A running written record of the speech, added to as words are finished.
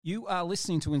You are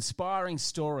listening to inspiring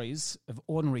stories of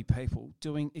ordinary people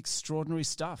doing extraordinary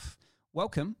stuff.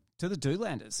 Welcome to the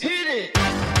Doolanders. Hit it!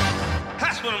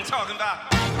 That's what I'm talking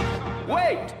about.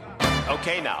 Wait!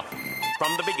 Okay, now,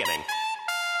 from the beginning.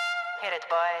 Hit it,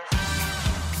 boys.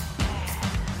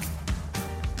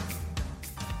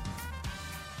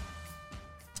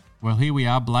 Well, here we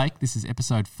are, Blake. This is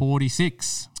episode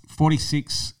 46.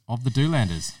 46 of the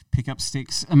Doolanders. Pick up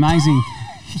sticks. Amazing.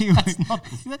 That's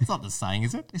not the saying,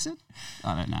 is it? Is it?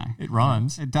 I don't know. It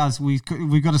rhymes. It does. We've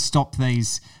got to stop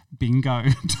these bingo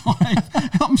time.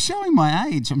 I'm showing my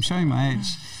age.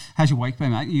 How's your week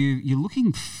been, mate? You're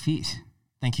looking fit.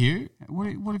 Thank you.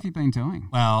 What have you been doing?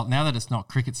 Well, now that it's not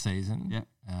cricket season, yep.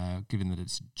 Given that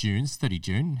it's June, it's 30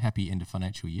 June, happy end of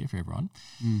financial year for everyone,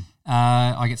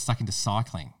 I get stuck into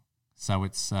cycling. So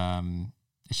it's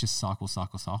just cycle.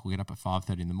 Get up at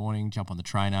 5:30 in the morning, jump on the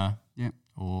trainer,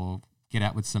 or get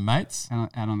out with some mates. Out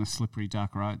on the slippery,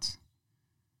 dark roads.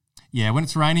 Yeah, when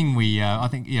it's raining, I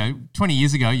think 20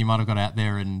 years ago, you might have got out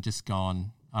there and just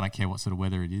gone, I don't care what sort of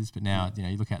weather it is, but now,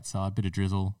 you look outside, bit of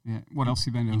drizzle. Yeah. What else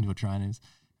have you been doing? Indoor trainers.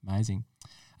 Amazing.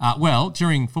 Well,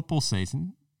 during football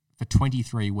season, for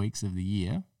 23 weeks of the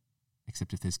year,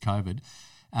 except if there's COVID,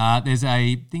 there's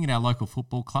a thing at our local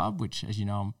football club, which, as you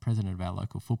know, I'm president of our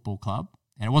local football club.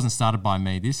 And it wasn't started by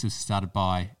me. This was started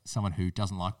by someone who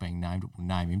doesn't like being named, but will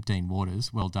name him, Dean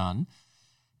Waters. Well done.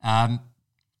 And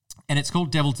it's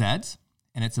called Devil Dads,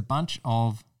 and it's a bunch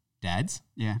of dads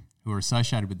who are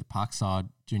associated with the Parkside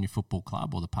Junior Football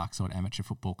Club or the Parkside Amateur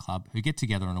Football Club who get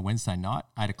together on a Wednesday night,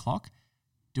 8 o'clock,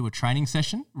 do a training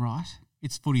session. Right.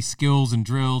 It's footy skills and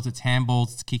drills, it's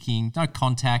handballs, it's kicking, no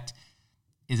contact.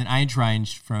 There's an age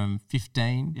range from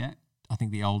 15. Yeah. I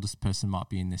think the oldest person might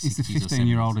be in their 60s Is the or 70s.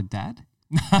 15-year-old a dad?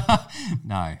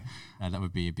 No, that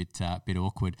would be a bit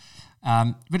awkward.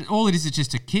 But all it is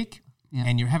just a kick,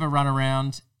 and you have a run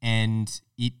around, and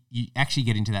you actually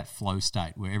get into that flow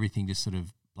state where everything just sort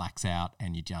of blacks out,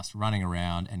 and you're just running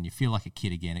around, and you feel like a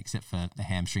kid again, except for the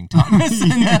hamstring tightness.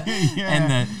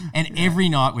 And every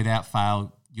night without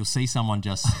fail, you'll see someone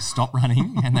just stop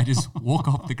running, and they just walk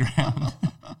off the ground.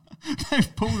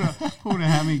 They've pulled a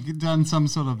hammy, done some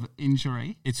sort of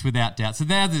injury. It's without doubt. So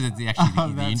now the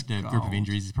group of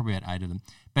injuries is probably about 8 of them.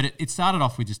 But it started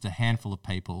off with just a handful of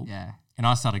people. Yeah. And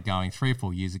I started going 3 or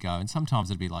 4 years ago, and sometimes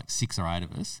it'd be like 6 or 8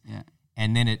 of us. Yeah.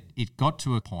 And then it got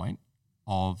to a point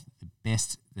of the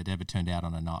best that ever turned out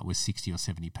on a night was 60 or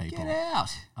 70 people. Get out.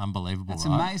 Unbelievable, That's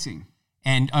right? amazing.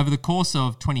 And over the course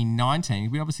of 2019,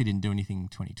 we obviously didn't do anything in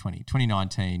 2020.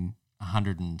 2019,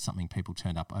 100 and something people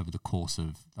turned up over the course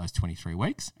of those 23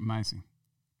 weeks. Amazing.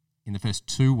 In the first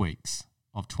 2 weeks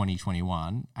of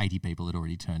 2021, 80 people had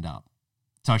already turned up.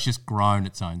 So it's just grown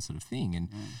its own sort of thing. And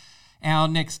our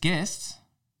next guest,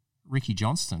 Ricky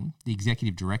Johnstone, the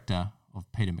executive director of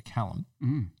Peter MacCallum,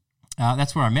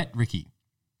 that's where I met Ricky.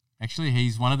 Actually,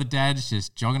 he's one of the dads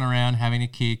just jogging around, having a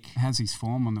kick. How's his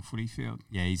form on the footy field?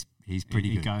 Yeah, he's pretty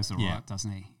good. He goes all right,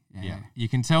 doesn't he? Yeah. You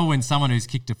can tell when someone who's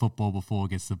kicked a football before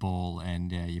gets the ball,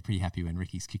 and you're pretty happy when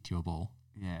Ricky's kicked you a ball.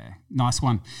 Yeah, nice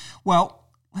one. Well,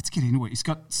 let's get into it. He's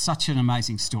got such an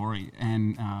amazing story,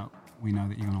 and we know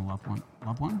that you're going to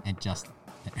love one. And just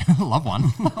love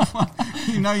one.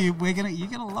 You're going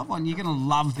to love one. You're going to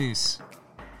love this.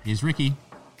 Here's Ricky.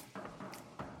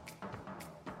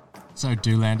 So,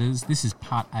 Doolanders, this is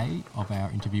part A of our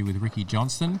interview with Ricky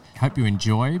Johnstone. Hope you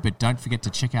enjoy, but don't forget to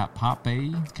check out part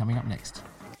B. It's coming up next.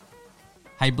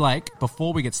 Hey, Blake,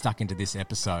 before we get stuck into this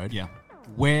episode,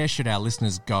 where should our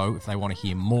listeners go if they want to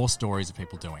hear more stories of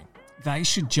people doing? They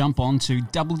should jump on to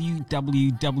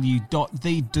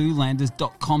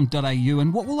www.thedoolanders.com.au,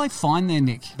 and what will they find there,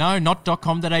 Nick? No, not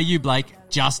 .com.au, Blake,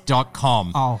 just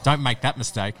 .com. Oh. Don't make that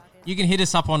mistake. You can hit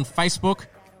us up on Facebook,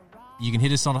 you can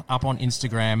hit us up on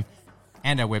Instagram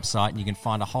and our website, and you can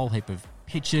find a whole heap of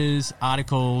pictures,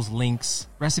 articles, links.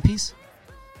 Recipes?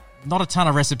 Not a ton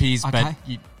of recipes, okay. but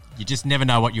you just never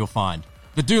know what you'll find.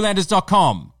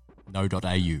 Thedoolanders.com, no.au. Do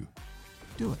it.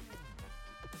 Okay,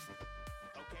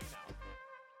 now,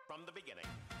 from the beginning.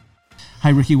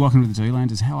 Hey, Ricky, welcome to the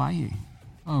Doolanders. How are you?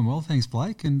 Oh, I'm well, thanks,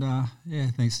 Blake. And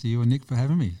thanks to you and Nick for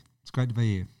having me. It's great to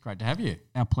be here. Great to have you.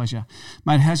 Our pleasure.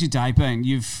 Mate, how's your day been?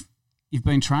 You've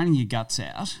been training your guts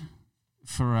out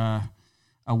for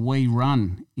a wee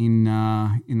run in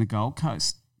the Gold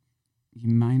Coast. You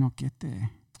may not get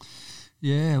there.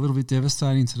 Yeah, a little bit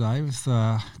devastating today with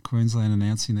Queensland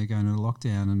announcing they're going into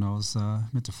lockdown, and I was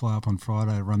meant to fly up on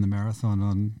Friday to run the marathon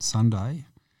on Sunday,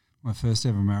 my first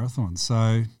ever marathon.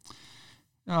 So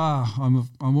I'm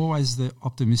always the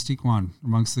optimistic one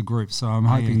amongst the group, so I'm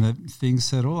hoping that things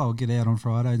settle. I'll get out on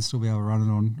Friday and still be able to run it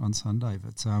on Sunday.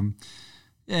 But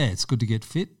it's good to get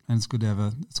fit, and it's good to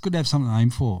have something to aim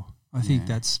for. I think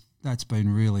that's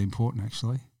been really important,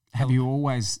 actually. Have you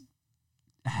always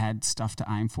had stuff to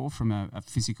aim for from a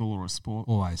physical or a sport?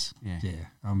 Always. Yeah.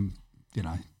 You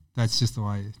know, that's just the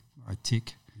way I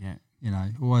tick. Yeah. You know,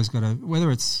 always got to, whether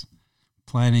it's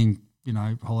planning, you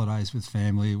know, holidays with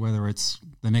family, whether it's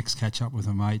the next catch up with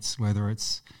the mates, whether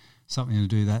it's something to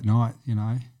do that night, you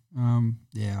know. I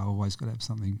always got to have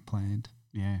something planned.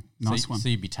 Yeah, nice one. So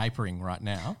you'd be tapering right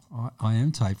now? I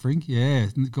am tapering, yeah.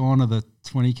 Gone to the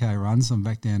 20K runs. I'm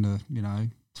back down to, you know,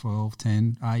 12,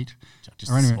 10, 8.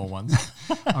 Just the small ones.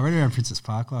 I ran around Princess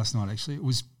Park last night, actually. It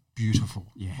was beautiful.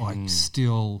 Yeah. Like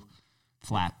still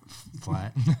flat.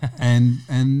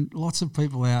 and lots of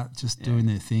people out just doing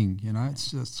their thing, you know.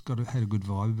 It's just had a good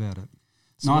vibe about it.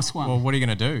 So nice one. Well, what are you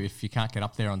going to do if you can't get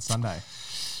up there on Sunday?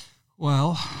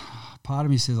 Well, part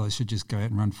of me says I should just go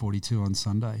out and run 42 on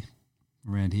Sunday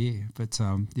around here. But,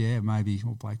 maybe,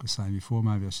 what Blake was saying before,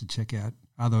 maybe I should check out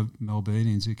other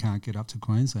Melburnians who can't get up to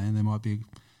Queensland. There might be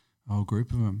a whole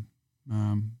group of them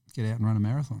get out and run a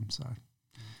marathon. So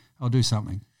I'll do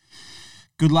something.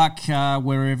 Good luck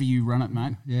wherever you run it,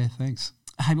 mate. Yeah, thanks.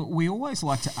 Hey, but we always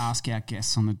like to ask our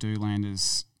guests on the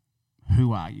Doolanders,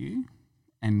 who are you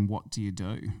and what do you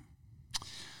do?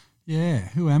 Yeah,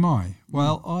 who am I?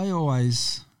 Well, I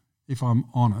always, if I'm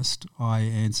honest, I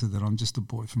answer that I'm just a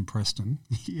boy from Preston.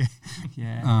 Yeah.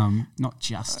 Not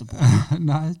just a boy.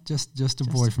 No, just a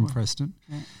boy from Preston.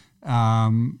 Yeah.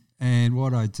 And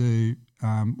what I do,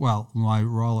 my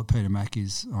role at Peter Mac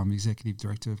is I'm Executive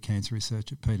Director of Cancer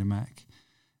Research at Peter Mac.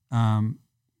 I'm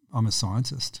a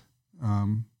scientist.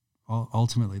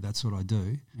 Ultimately, that's what I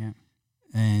do. Yeah.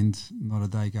 And not a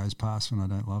day goes past when I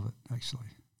don't love it, actually.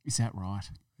 Is that right?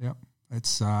 Yep.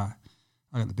 It's I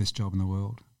got the best job in the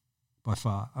world by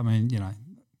far. I mean, you know,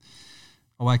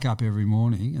 I wake up every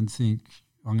morning and think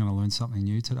I'm going to learn something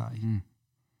new today. Mm.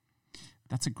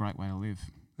 That's a great way to live.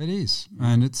 It is.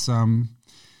 And it's,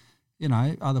 you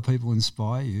know, other people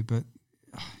inspire you, but,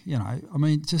 you know, I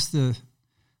mean, just the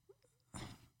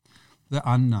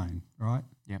unknown, right?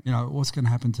 Yep. You know, what's going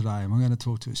to happen today? Am I going to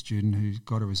talk to a student who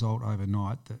got a result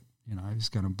overnight that, you know, is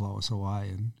going to blow us away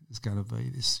and is going to be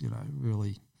this, you know,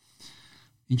 really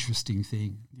interesting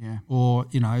thing? Yeah. Or,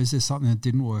 you know, is there something that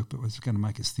didn't work but was going to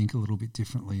make us think a little bit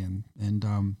differently? And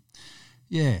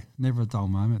never a dull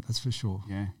moment, that's for sure.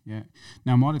 Yeah, yeah.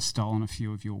 Now, I might have stolen a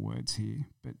few of your words here,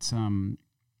 but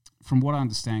from what I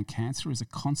understand, cancer is a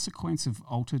consequence of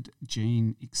altered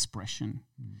gene expression.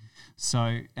 Mm.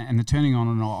 So, and the turning on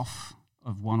and off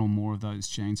of one or more of those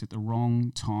genes at the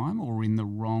wrong time or in the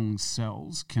wrong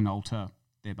cells can alter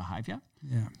their behaviour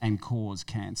and cause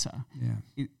cancer.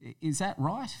 Yeah. Is that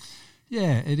right?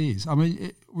 Yeah, it is. I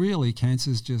mean, really, cancer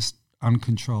is just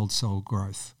uncontrolled cell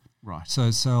growth. Right.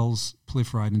 So cells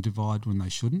proliferate and divide when they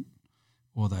shouldn't,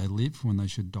 or they live when they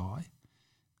should die.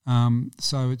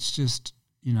 So it's just,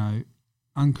 you know,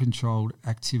 uncontrolled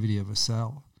activity of a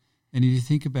cell. And if you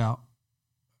think about,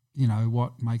 you know,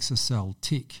 what makes a cell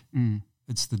tick,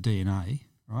 it's the DNA,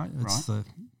 right? It's the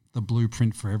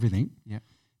blueprint for everything. Yep.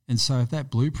 And so if that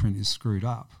blueprint is screwed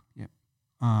up,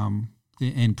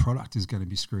 the end product is going to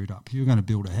be screwed up. If you're going to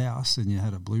build a house and you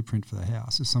had a blueprint for the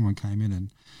house, if someone came in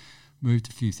and moved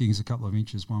a few things a couple of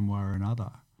inches one way or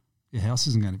another, your house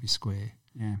isn't going to be square.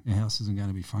 Yeah. Your house isn't going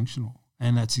to be functional.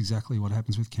 And that's exactly what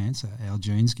happens with cancer. Our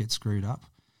genes get screwed up.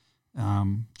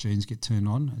 Genes get turned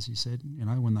on, as you said, you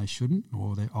know, when they shouldn't,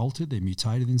 or they're altered, they're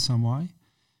mutated in some way.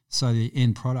 So the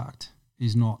end product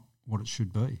is not what it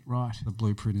should be. Right. The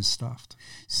blueprint is stuffed.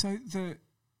 So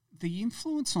the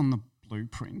influence on the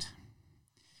blueprint,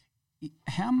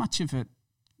 how much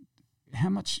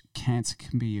cancer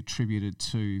can be attributed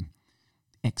to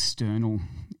external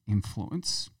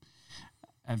influence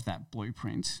of that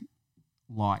blueprint,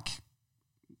 like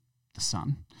the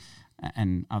sun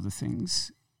and other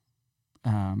things,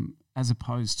 as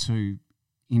opposed to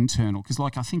internal? Because,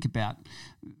 like, I think about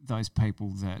those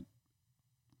people that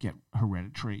get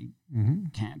hereditary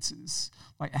cancers.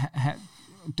 Like,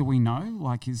 do we know?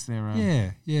 Like, is there a...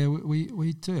 Yeah,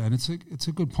 we do, and it's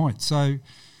a good point. So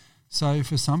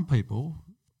for some people,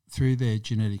 through their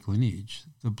genetic lineage,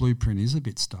 the blueprint is a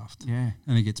bit stuffed. Yeah.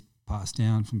 And it gets passed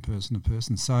down from person to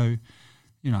person. So,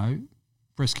 you know,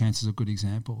 breast cancer is a good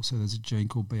example. So there's a gene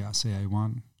called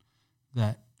BRCA1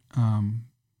 that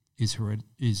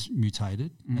is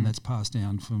mutated, and that's passed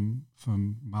down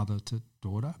from mother to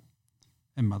daughter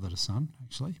and mother to son,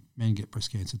 actually. Men get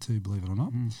breast cancer too, believe it or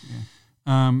not.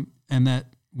 And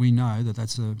that we know that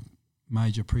that's a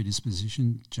major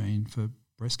predisposition gene for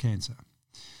breast cancer.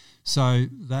 So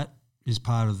that is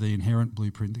part of the inherent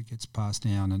blueprint that gets passed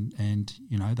down, and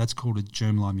that's called a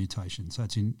germline mutation. So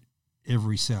it's in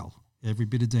every cell. Every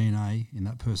bit of DNA in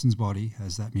that person's body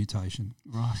has that mutation.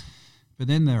 Right. But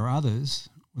then there are others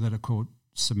that are called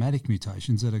somatic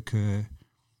mutations that occur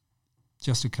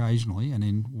just occasionally and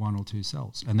in one or two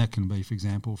cells. And that can be, for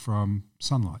example, from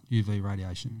sunlight, UV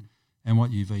radiation. And what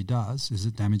UV does is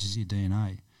it damages your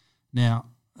DNA. Now,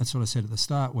 that's what I said at the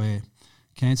start, where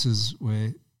cancers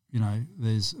where,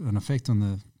 there's an effect on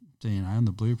the DNA, on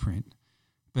the blueprint,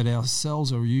 but our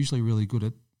cells are usually really good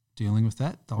at dealing with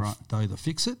that. They'll either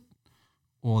fix it,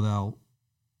 or they'll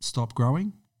stop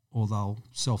growing, or they'll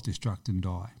self-destruct and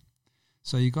die.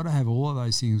 So you've got to have all of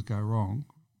those things go wrong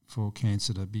for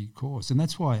cancer to be caused. And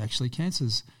that's why actually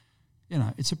cancer's,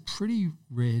 it's a pretty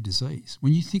rare disease.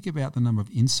 When you think about the number of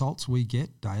insults we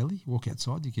get daily, walk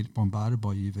outside, you get bombarded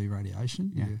by UV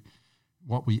radiation,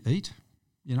 what we eat,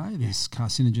 there's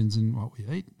carcinogens in what we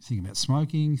eat. Think about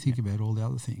smoking, think about all the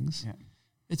other things. Yeah.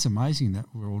 It's amazing that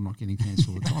we're all not getting cancer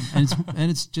all the time.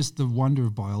 and it's just the wonder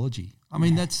of biology. I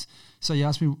mean, so you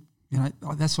ask me,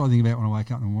 that's what I think about when I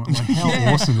wake up in the morning. Like,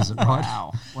 how awesome is it,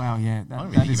 right? Wow, yeah. I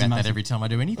really think about that every time I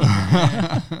do anything.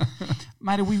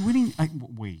 Mate, are we winning?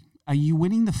 Are you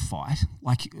winning the fight?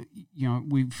 Like,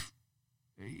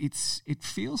 it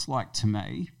feels like to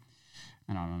me,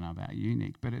 and I don't know about you,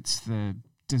 Nick, but it's the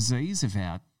disease of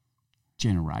our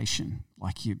generation.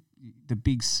 Like the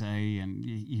big C, and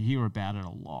you hear about it a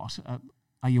lot.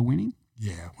 Are you winning?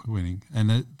 Yeah, we're winning.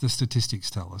 And the statistics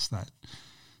tell us that.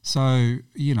 So,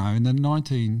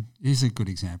 in here's a good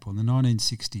example. In the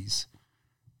 1960s,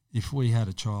 if we had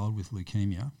a child with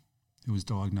leukemia who was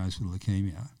diagnosed with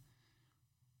leukemia,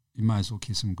 you may as well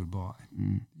kiss them goodbye.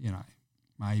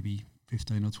 Maybe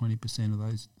 15 or 20% of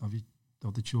those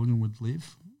of the children would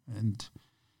live, and,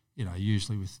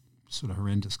 usually with sort of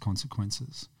horrendous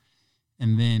consequences.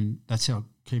 And then that's how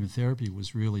chemotherapy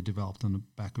was really developed on the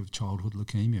back of childhood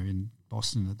leukemia in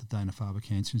Boston at the Dana-Farber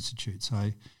Cancer Institute.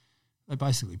 So they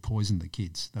basically poisoned the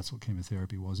kids. That's what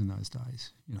chemotherapy was in those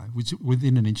days, which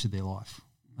within an inch of their life,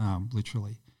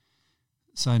 literally.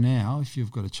 So now if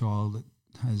you've got a child that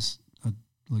has a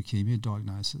leukemia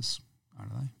diagnosis, I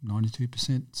don't know,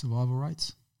 92% survival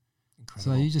rates.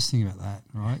 Incredible. So you just think about that,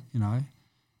 right?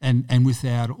 And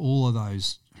without all of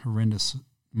those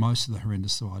most of the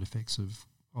horrendous side effects of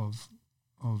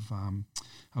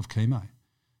chemo.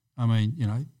 I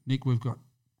mean, Nick, we've got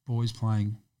boys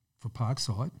playing for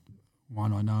Parkside,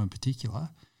 one I know in particular,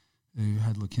 who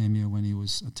had leukemia when he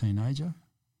was a teenager.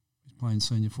 He's playing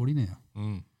senior footy now.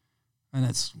 And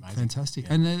that's amazing. Fantastic.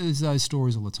 Yeah. And there's those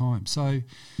stories all the time. So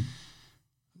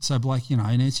Blake, in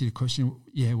answer to your question,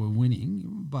 yeah, we're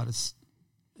winning, but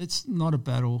it's not a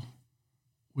battle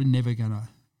we're never going to,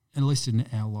 at least in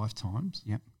our lifetimes.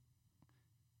 Yep.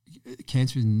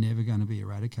 Cancer is never going to be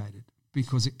eradicated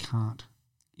because it can't.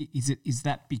 Is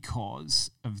that because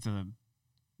of the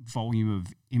volume of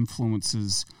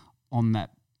influences on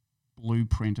that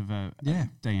blueprint of a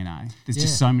DNA? There's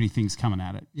just so many things coming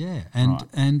at it. Yeah, and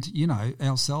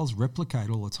our cells replicate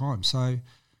all the time. So,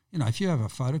 if you have a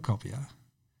photocopier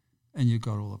and you've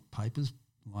got all the papers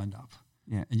lined up,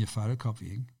 and you're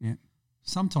photocopying,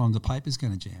 sometimes the paper's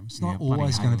going to jam. It's not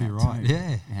always going to be right.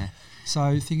 Yeah.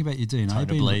 So think about your DNA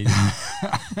being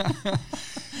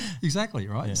exactly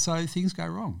right. Yeah. So things go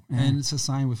wrong, and it's the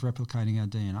same with replicating our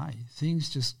DNA. Things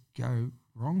just go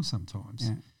wrong sometimes.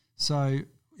 Yeah. So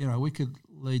we could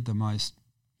lead the most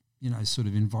sort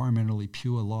of environmentally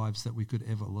pure lives that we could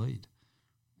ever lead,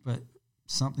 but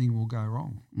something will go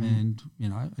wrong, and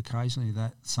occasionally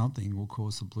that something will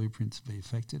cause the blueprint to be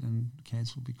affected, and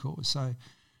cancer will be caused. So.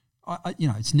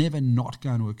 It's never not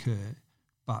going to occur,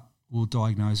 but we'll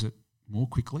diagnose it more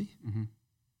quickly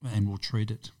and we'll treat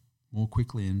it more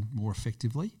quickly and more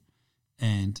effectively,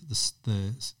 and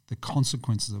the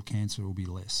consequences of cancer will be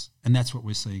less. And that's what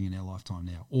we're seeing in our lifetime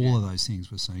now. All of those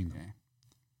things we're seeing there. Yeah.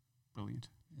 Brilliant.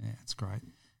 Yeah, it's great.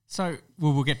 So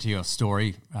we'll get to your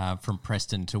story from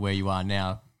Preston to where you are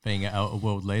now, being a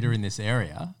world leader in this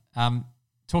area.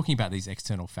 Talking about these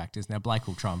external factors, now Blake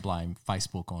will try and blame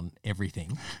Facebook on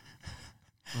everything.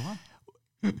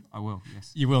 I will,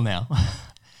 yes. You will now.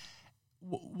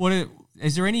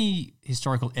 Is there any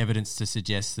historical evidence to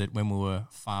suggest that when we were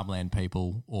farmland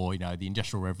people, or the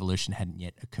Industrial Revolution hadn't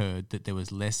yet occurred, that there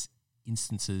was less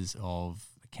instances of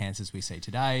the cancers we see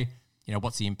today?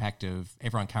 What's the impact of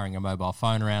everyone carrying a mobile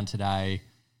phone around today?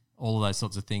 All of those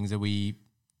sorts of things. Are we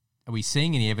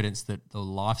seeing any evidence that the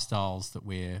lifestyles that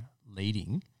we're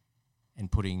leading and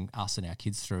putting us and our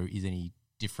kids through is any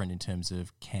different in terms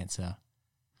of cancer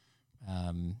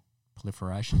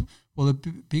proliferation? Well, the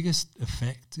biggest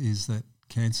effect is that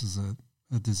cancers are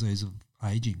a disease of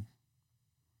ageing.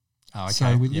 Oh, okay.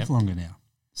 So we live longer now.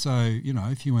 So, you know,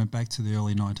 if you went back to the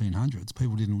early 1900s,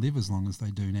 people didn't live as long as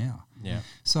they do now. Yeah.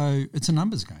 So it's a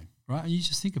numbers game, right? And you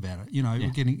just think about it. You know, we're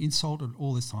getting insulted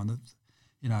all this time that,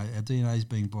 you know, our DNA is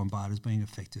being bombarded, it's being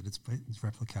affected, it's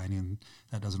replicating, and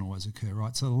that doesn't always occur,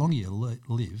 right? So the longer you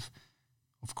live,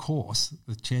 of course,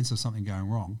 the chance of something going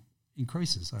wrong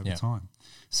increases over time.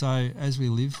 So as we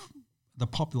live, the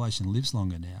population lives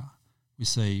longer now. We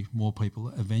see more people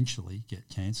eventually get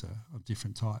cancer of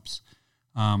different types.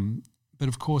 But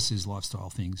of course there's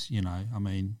lifestyle things, you know. I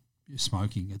mean,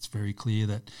 smoking, it's very clear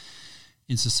that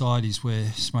in societies where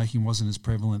smoking wasn't as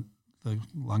prevalent, the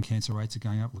lung cancer rates are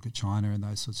going up. Look at China and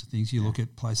those sorts of things. You look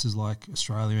at places like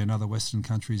Australia and other Western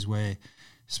countries where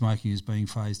smoking is being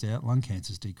phased out, lung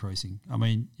cancer is decreasing. I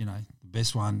mean, you know, the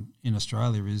best one in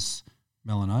Australia is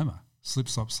melanoma. Slip,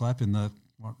 slop, slap in the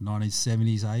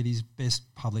 1970s, 80s, best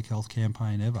public health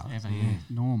campaign ever.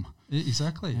 Norm.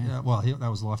 Exactly. Yeah. Well, that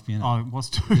was Life Beyond. Oh, it was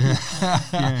too.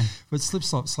 Yeah. But slip,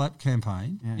 slop, slap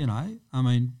campaign, you know, I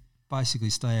mean,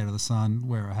 basically stay out of the sun,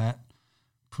 wear a hat,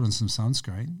 put on some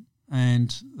sunscreen,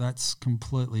 and that's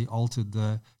completely altered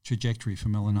the trajectory for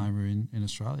melanoma in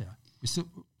Australia.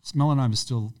 Melanoma is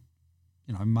still,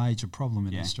 you know, a major problem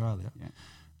in Australia,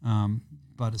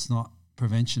 but it's not.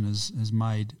 Prevention has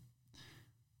made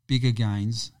bigger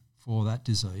gains for that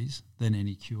disease than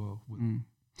any cure would.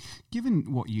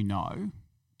 Given what you know,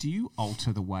 do you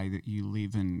alter the way that you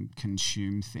live and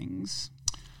consume things?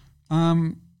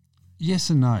 Yes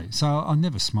and no. So I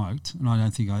never smoked, and I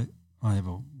don't think I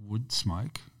ever would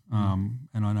smoke. And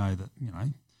I know that, you know,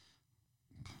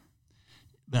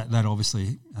 that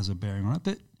obviously has a bearing on it.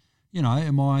 But, you know,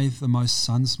 am I the most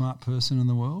sun-smart person in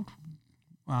the world?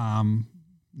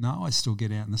 No, I still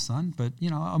get out in the sun, but, you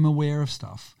know, I'm aware of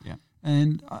stuff. Yeah.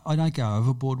 And I don't go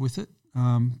overboard with it.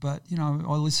 But, you know,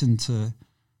 I listen to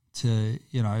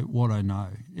you know, what I know.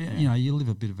 You know, you live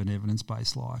a bit of an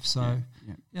evidence-based life. So,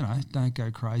 you know, don't go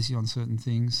crazy on certain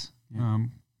things.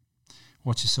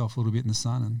 Watch yourself a little bit in the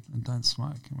sun and don't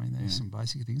smoke. I mean, there's some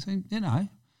basic things. And, you know,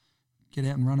 get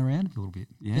out and run around a little bit.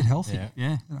 Get healthy.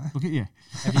 Yeah. You know? Look at you.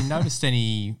 Have you noticed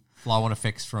any flow-on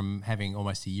effects from having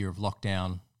almost a year of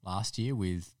lockdown last year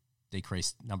with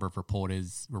decreased number of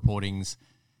reportings,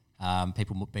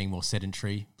 people being more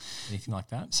sedentary, anything like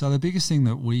that? So the biggest thing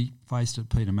that we faced at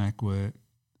Peter Mac were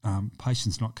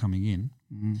patients not coming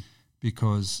in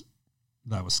because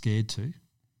they were scared to.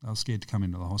 They were scared to come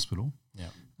into the hospital. Yeah.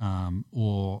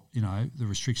 Or, you know, the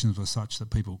restrictions were such that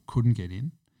people couldn't get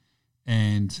in.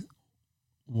 And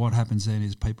what happens then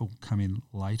is people come in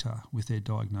later with their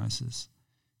diagnosis,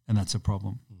 and that's a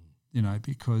problem. You know,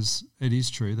 because it is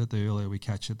true that the earlier we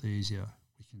catch it, the easier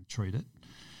we can treat it.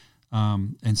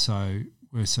 And so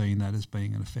we're seeing that as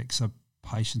being an effect. So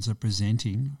patients are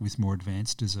presenting with more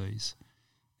advanced disease,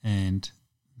 and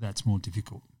that's more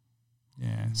difficult.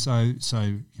 Yeah. So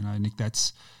you know, Nick,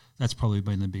 that's probably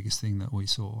been the biggest thing that we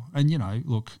saw. And, you know,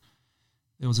 look,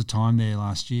 there was a time there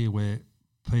last year where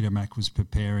Peter Mac was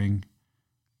preparing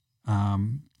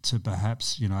to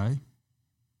perhaps, you know,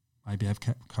 maybe have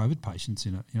COVID patients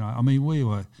in it. You know, I mean,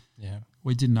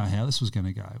 we didn't know how this was going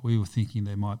to go. We were thinking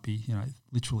there might be, you know,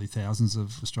 literally thousands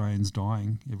of Australians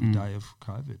dying every day of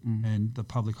COVID. And the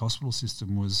public hospital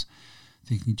system was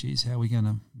thinking, geez, how are we going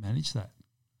to manage that?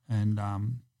 And,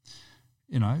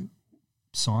 you know,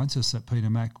 scientists at Peter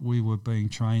Mac, we were being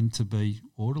trained to be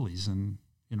orderlies and,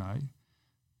 you know,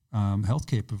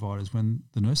 healthcare providers when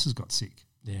the nurses got sick.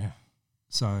 Yeah.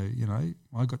 So, you know,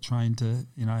 I got trained to,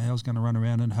 you know, how I was going to run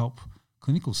around and help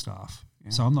clinical staff.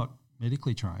 Yeah. So I'm not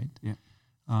medically trained. Yeah.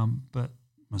 But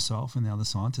myself and the other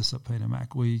scientists at Peter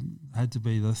Mac, we had to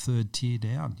be the third tier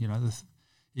down. You know,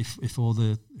 if all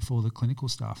the clinical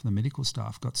staff and the medical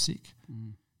staff got sick,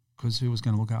 because who was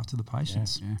going to look after the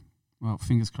patients? Yeah. Well,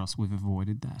 fingers crossed we've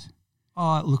avoided that.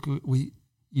 Oh, look, we,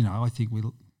 you know, I think we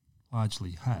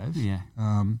largely have. Yeah.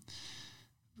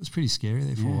 It was pretty scary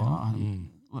there for a while.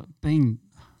 Look, being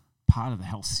part of the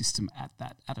health system at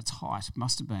its height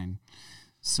must have been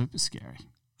super scary.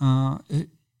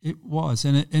 It was,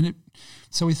 and it.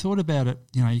 So we thought about it,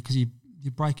 you know, because you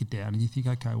break it down and you think,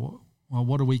 okay, well,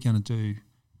 what are we going to do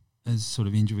as sort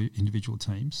of individual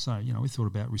teams? So, you know, we thought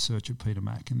about research at Peter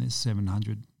Mac, and there's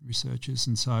 700 researchers,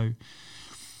 and so,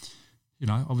 you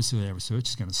know, obviously our research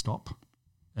is going to stop,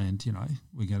 and, you know,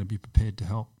 we're going to be prepared to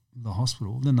help the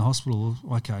hospital. Then the hospital,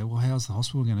 okay, well, how's the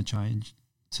hospital going to change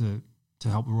to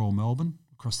help the Royal Melbourne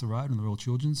across the road and the Royal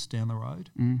Children's down the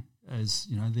road, as,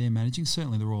 you know, they're managing,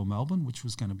 certainly the Royal Melbourne, which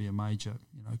was going to be a major,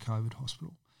 you know, COVID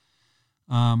hospital.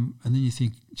 And then you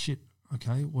think, shit,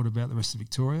 okay, what about the rest of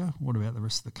Victoria? What about the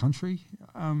rest of the country?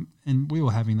 And we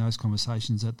were having those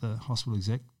conversations at the hospital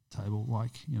exec table,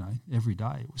 like, you know, every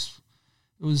day. It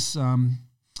was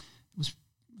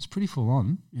pretty full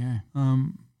on. Yeah.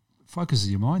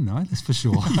 Focuses your mind though, that's for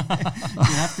sure.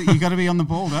 You got to be on the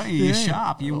ball, don't you? You're Yeah.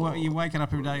 sharp. You're waking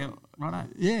up every day. Right.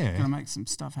 Yeah. Got to make some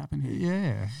stuff happen here.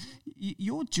 Yeah.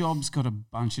 Your job's got a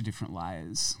bunch of different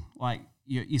layers. Like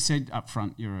you said up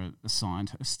front, you're a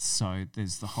scientist, so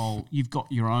there's the whole. You've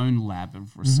got your own lab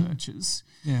of researchers.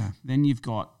 Yeah. Then you've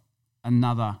got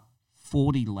another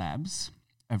 40 labs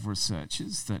of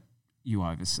researchers that you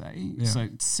oversee. Yeah. So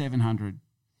 700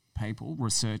 people,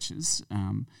 researchers,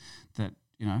 that,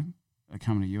 you know, are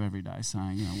coming to you every day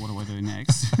saying, you know, what do I do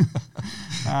next?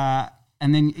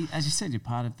 And then, as you said, you're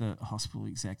part of the hospital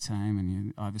exec team and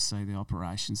you oversee the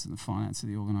operations and the finance of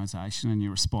the organisation, and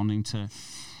you're responding to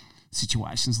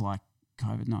situations like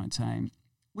COVID-19.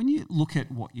 When you look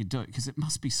at what you do, because it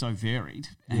must be so varied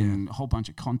and a whole bunch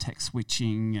of context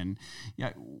switching, and you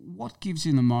know, what gives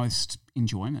you the most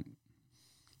enjoyment?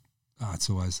 Oh, it's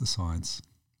always the science.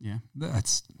 Yeah.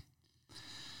 That's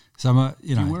so.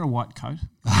 You know, Do you wear a white coat?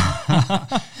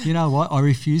 you know what? I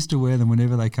refuse to wear them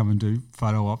whenever they come and do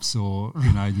photo ops or,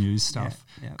 you know, news stuff,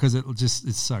 because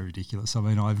it's so ridiculous. I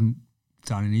mean, I haven't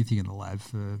done anything in the lab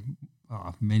for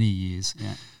many years,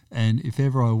 and if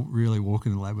ever I really walk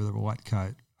in the lab with a white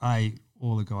coat,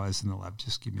 all the guys in the lab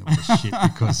just give me a lot of shit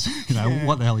because, you know,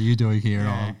 what the hell are you doing here?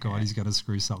 And, oh God, he's going to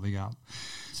screw something up.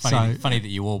 It's funny that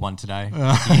you wore one today.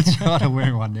 That's right, I'm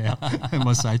wearing one now and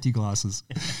my safety glasses.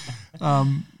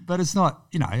 But it's not,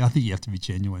 you know, I think you have to be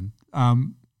genuine.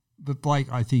 But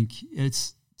Blake, I think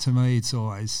to me, it's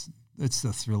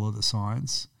the thrill of the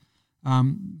science.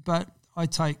 But I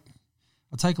take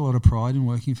a lot of pride in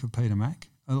working for Peter Mac,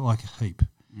 like a heap.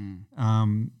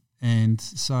 And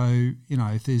so, you know,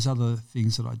 if there's other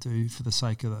things that I do for the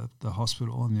sake of the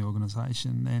hospital and the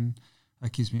organisation, then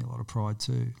that gives me a lot of pride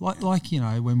too. Like, you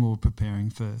know, when we were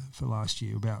preparing for last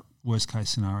year about worst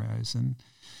case scenarios, and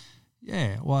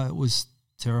it was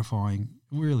terrifying.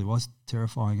 It really was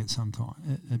terrifying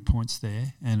at points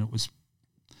there, and it was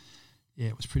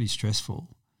pretty stressful.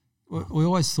 We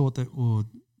always thought that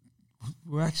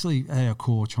we're actually at our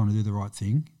core trying to do the right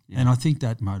thing, and I think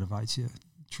that motivates you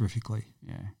terrifically.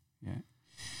 Yeah.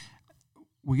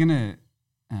 We're going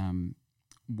to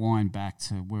wind back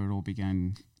to where it all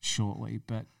began shortly,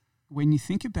 but when you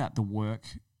think about the work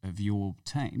of your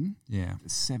team, the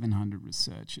 700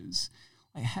 researchers,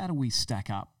 like, how do we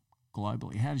stack up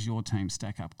globally? How does your team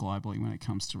stack up globally when it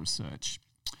comes to research?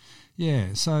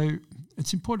 Yeah, so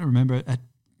it's important to remember at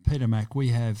Peter Mac we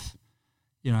have,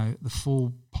 you know, the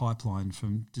full pipeline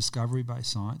from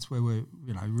discovery-based science, where we're,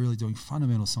 you know, really doing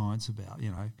fundamental science about, you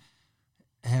know,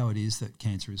 how it is that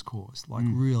cancer is caused, like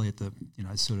really at the, you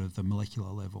know, sort of the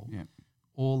molecular level,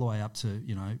 all the way up to,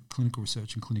 you know, clinical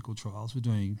research and clinical trials. We're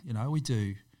doing, you know, we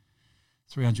do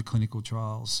 300 clinical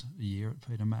trials a year at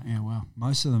Peter Mac. Yeah, wow.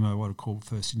 Most of them are what are called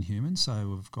first in human.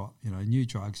 So we've got, you know, new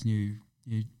drugs, new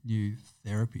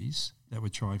therapies that we're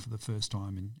trying for the first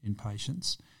time in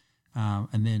patients,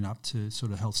 and then up to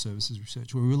sort of health services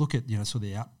research, where we look at, you know, sort of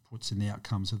the outputs and the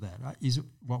outcomes of that. Is it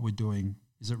what we're doing?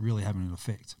 Is it really having an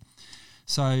effect?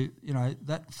 So, you know,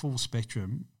 that full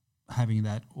spectrum, having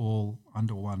that all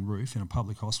under one roof in a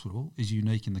public hospital is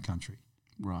unique in the country.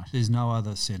 Right. There's no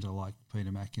other centre like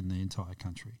Peter Mac in the entire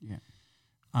country. Yeah.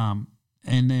 And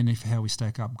then how we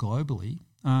stack up globally,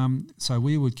 so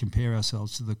we would compare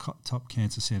ourselves to the top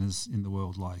cancer centres in the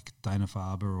world, like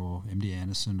Dana-Farber or MD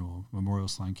Anderson or Memorial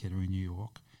Sloan Kettering in New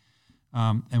York.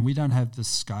 And we don't have the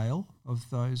scale of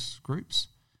those groups,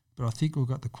 but I think we've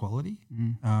got the quality.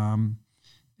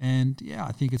 And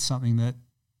I think it's something that,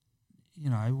 you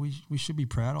know, we should be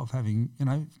proud of having. You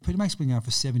know, Peter Mac's been going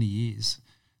for 70 years.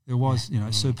 There was, you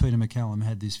know, Sir Peter MacCallum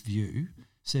had this view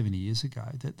 70 years ago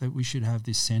that we should have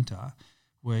this centre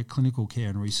where clinical care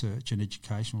and research and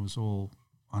education was all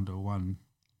under one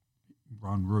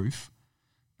roof,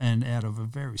 and out of a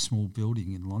very small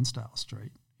building in Lonsdale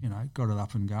Street, you know, got it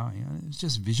up and going. And it was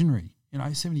just visionary, you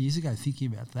know, 70 years ago,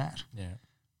 thinking about that. Yeah.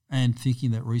 And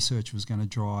thinking that research was going to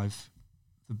drive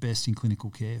the best in clinical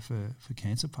care for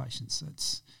cancer patients.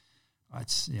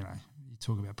 It's you know, you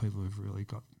talk about people who've really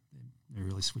they're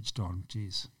really switched on.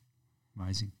 Geez,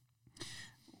 amazing.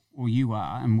 Well, you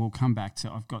are, and we'll come back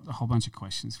to. I've got a whole bunch of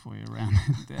questions for you around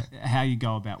how you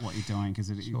go about what you're doing, because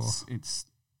it's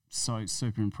so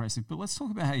super impressive. But let's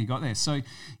talk about how you got there. So you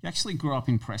actually grew up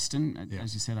in Preston,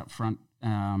 as you said up front,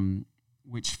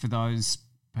 which for those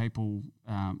people,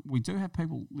 we do have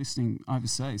people listening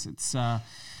overseas. It's so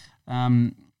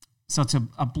it's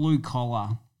a blue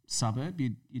collar suburb,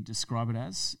 you'd describe it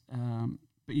as.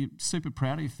 But you're super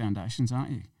proud of your foundations,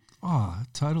 aren't you? Oh,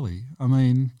 totally. I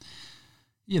mean,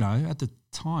 at the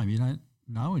time, you don't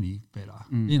know any better.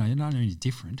 You don't know any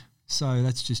different. So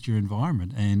that's just your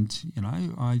environment. And,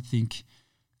 I think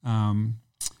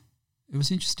it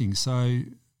was interesting. So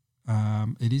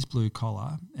it is blue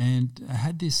collar. And I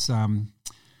had this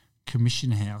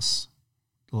commission house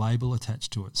label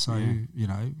attached to it. So,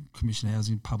 commission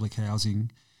housing, public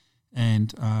housing.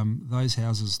 And those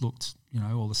houses looked,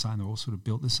 all the same. They're all sort of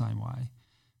built the same way.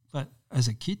 But as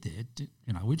a kid there,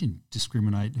 we didn't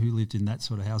discriminate who lived in that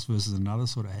sort of house versus another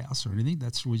sort of house or anything.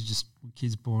 We just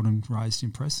kids born and raised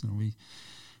in Preston.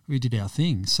 We did our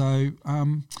thing. So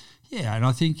and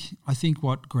I think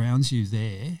what grounds you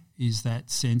there is that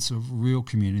sense of real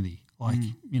community. Like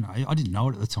I didn't know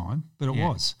it at the time, but it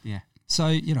was. Yeah. So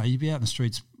you'd be out in the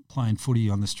streets playing footy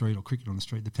on the street or cricket on the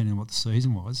street, depending on what the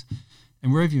season was,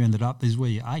 and wherever you ended up, is where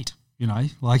you ate.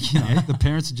 The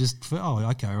parents are just,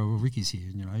 Ricky's here,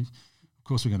 of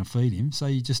course we're going to feed him. So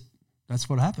that's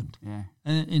what happened. Yeah.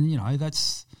 And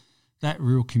that's that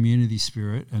real community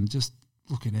spirit and just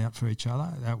looking out for each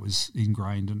other, that was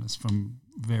ingrained in us from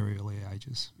very early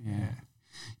ages. Yeah.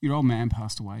 Your old man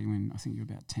passed away when I think you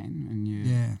were about 10 and your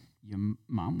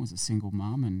mum was a single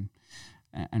mum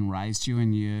and raised you,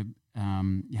 and you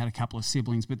had a couple of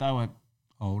siblings, but they were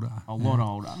older. A lot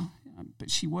older.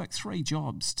 But she worked 3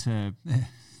 jobs to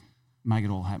make it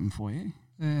all happen for you.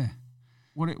 Yeah.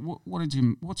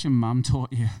 What's your mum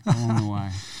taught you along the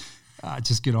way?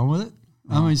 Just get on with it.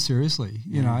 Right. I mean, seriously,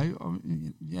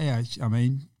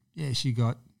 she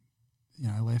got,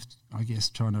 left, I guess,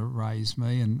 trying to raise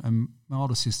me, and my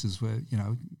older sisters were,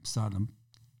 starting to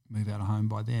move out of home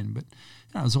by then. But,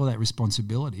 it was all that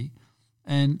responsibility.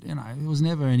 And, it was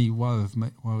never any woe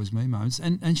is me moments.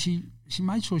 And she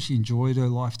made sure she enjoyed her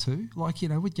life too. Like,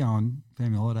 we'd go on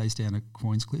family holidays down at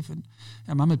Queenscliff, and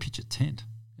our mum would pitch a tent.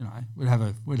 We'd have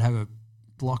a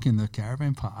block in the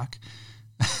caravan park.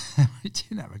 We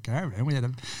didn't have a caravan. We had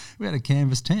a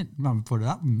canvas tent. Mum would put it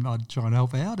up, and I'd try and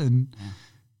help out. And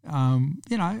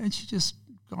and she just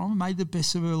got on and made the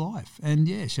best of her life. And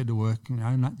she had to work,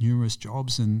 numerous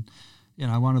jobs. And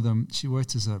one of them, she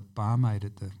worked as a barmaid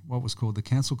at what was called the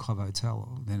Council Club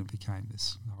Hotel. Then it became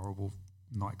this horrible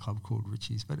nightclub called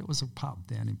Richie's, but it was a pub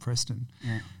down in Preston.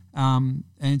 Yeah.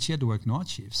 And she had to work night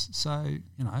shifts. So,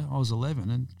 I was 11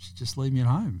 and she'd just leave me at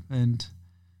home and,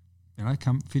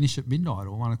 come finish at midnight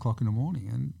or 1 o'clock in the morning.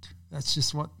 And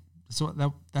that's what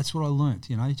I learnt,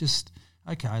 just,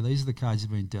 okay, these are the cards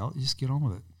you've been dealt, you just get on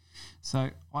with it. So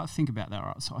I think about that,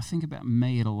 right? So I think about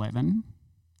me at 11,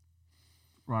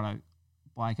 righto,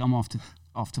 Blake, I'm off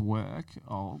to work,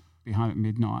 I'll be home at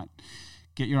midnight,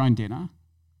 get your own dinner,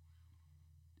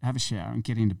 have a shower and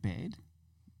get into bed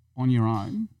on your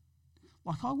own.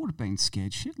 Like, I would have been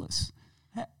scared shitless.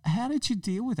 How did you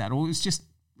deal with that? Or it was just,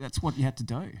 that's what you had to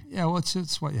do? Yeah, well,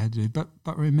 it's what you had to do.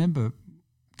 But remember,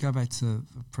 go back to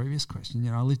the previous question,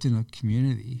 I lived in a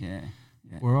community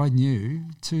where I knew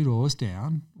 2 doors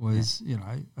down was,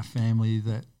 a family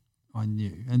that I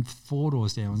knew. And 4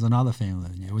 doors down was another family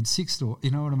that I knew. And 6 doors, you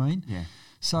know what I mean? Yeah.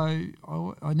 So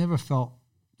I never felt,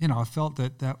 I felt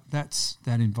that's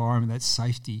that environment, that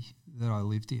safety that I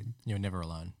lived in. You were never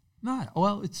alone. No,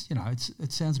 well, it's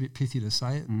it sounds a bit pithy to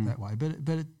say it that way, but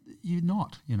you're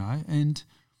not, and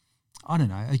I don't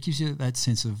know, it gives you that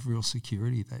sense of real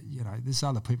security that there's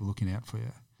other people looking out for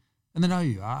you, and they know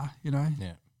you are,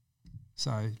 Yeah.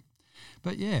 So,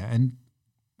 but and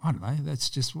I don't know. That's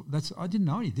I didn't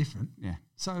know any different. Yeah.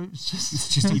 So it's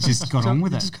just you just got on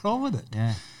with it. Just got on with it.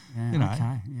 Yeah. Yeah.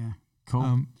 Okay. Yeah.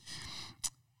 Cool.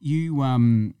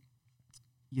 You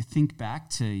think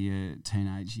back to your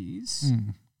teenage years.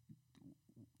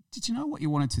 Did you know what you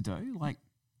wanted to do? Like,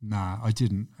 nah, I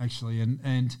didn't actually.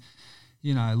 And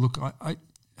look, I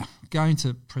going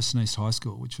to Preston East High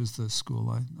School, which was the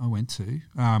school I went to.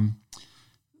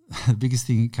 The biggest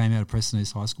thing that came out of Preston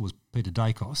East High School was Peter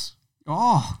Dacos.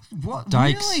 Oh, what?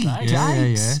 Dakes. Really?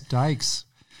 Yeah. Dakes.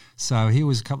 So he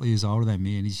was a couple of years older than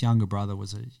me, and his younger brother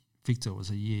Victor was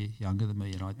a year younger than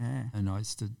me, and I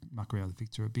used to muck around with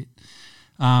Victor a bit.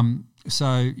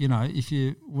 So, if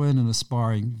you weren't an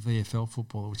aspiring VFL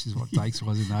footballer, which is what Dakes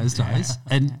was in those days,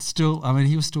 and still,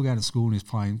 he was still going to school and he was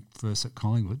playing first at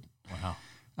Collingwood. Wow.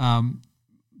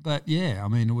 But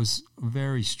it was a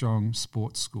very strong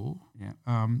sports school. Yeah.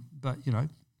 But,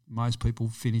 most people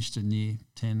finished in year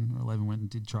 10 or 11, went and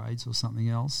did trades or something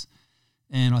else.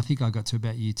 And I think I got to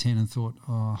about year 10 and thought,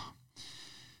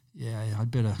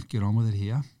 I'd better get on with it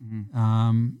here.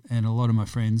 Mm-hmm. And a lot of my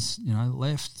friends,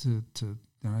 left to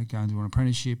go and do an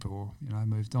apprenticeship or,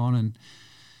 moved on.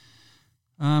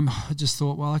 I just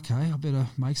thought, well, okay, I better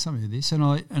make something of this, and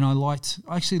I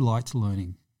actually liked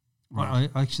learning. Right.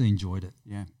 I actually enjoyed it.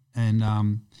 Yeah. And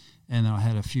I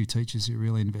had a few teachers who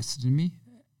really invested in me,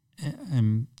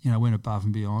 and went above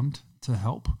and beyond to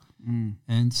help.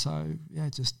 And so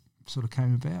it just sort of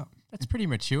came about. That's pretty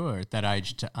mature at that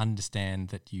age to understand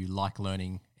that you like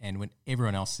learning, and when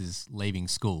everyone else is leaving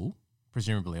school,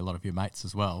 presumably a lot of your mates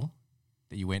as well,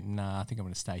 that you went, I think I'm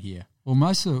going to stay here. Well,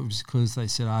 most of it was because they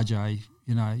said, RJ,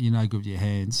 you're no good with your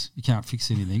hands. You can't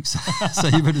fix anything, so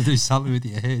you better do something with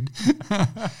your head.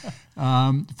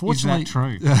 Fortunately, is that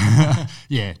true?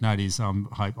 Yeah, no, it is.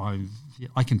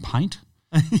 I can paint.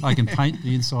 I can paint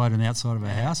the inside and outside of a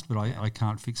house, but I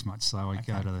can't fix much, so I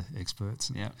go to the experts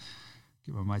and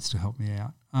get my mates to help me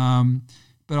out.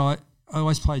 But I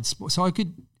always played sport, so I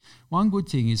could. One good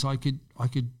thing is I could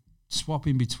swap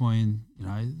in between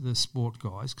the sport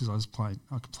guys, because I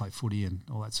could play footy and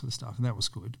all that sort of stuff, and that was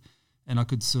good. And I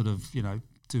could sort of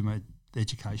do my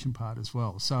education part as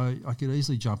well, so I could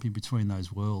easily jump in between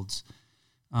those worlds.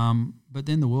 But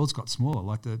then the worlds got smaller.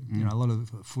 Like a lot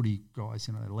of the footy guys,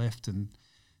 they left, and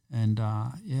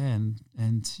my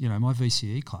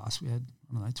VCE class, we had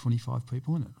 25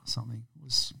 people in it or something. It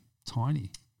was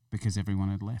tiny because everyone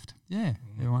had left. Yeah,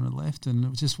 everyone had left, and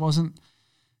it just wasn't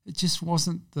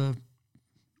the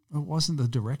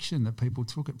direction that people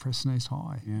took at Preston East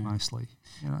High mostly.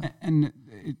 And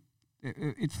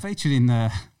it featured in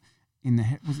the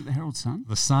was it the Herald Sun?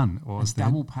 The Sun was a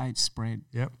double page spread.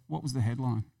 Yep. What was the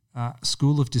headline?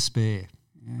 School of Despair.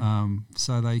 Yeah.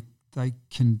 So they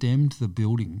condemned the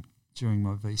building during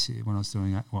my VC when I was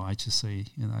doing HSC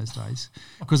in those days,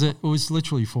 because it was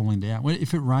literally falling down.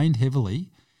 If it rained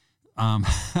heavily,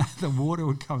 the water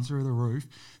would come through the roof,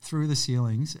 through the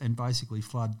ceilings, and basically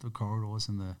flood the corridors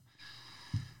and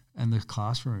the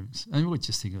classrooms. And we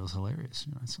just think it was hilarious.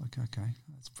 It's like, okay,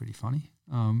 that's pretty funny.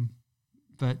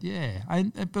 But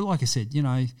like I said,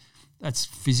 that's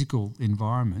physical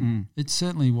environment. It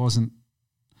certainly wasn't.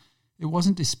 It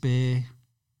wasn't despair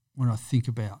when I think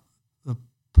about the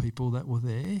people that were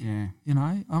there. Yeah.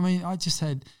 I mean, I just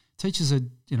had teachers that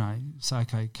say,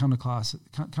 okay, come to class,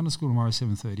 come to school tomorrow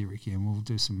 7:30, Ricky, and we'll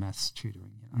do some maths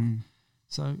tutoring.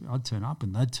 So I'd turn up,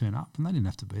 and they'd turn up, and they didn't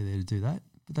have to be there to do that,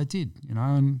 but they did.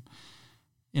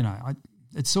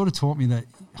 It sort of taught me that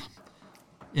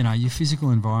your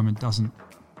physical environment doesn't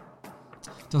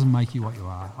make you what you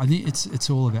are. I think it's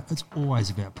always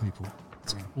about people.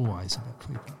 It's always about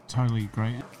people. Totally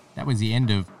agree. That was the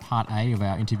end of part A of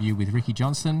our interview with Ricky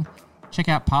Johnstone. Check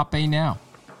out part B now.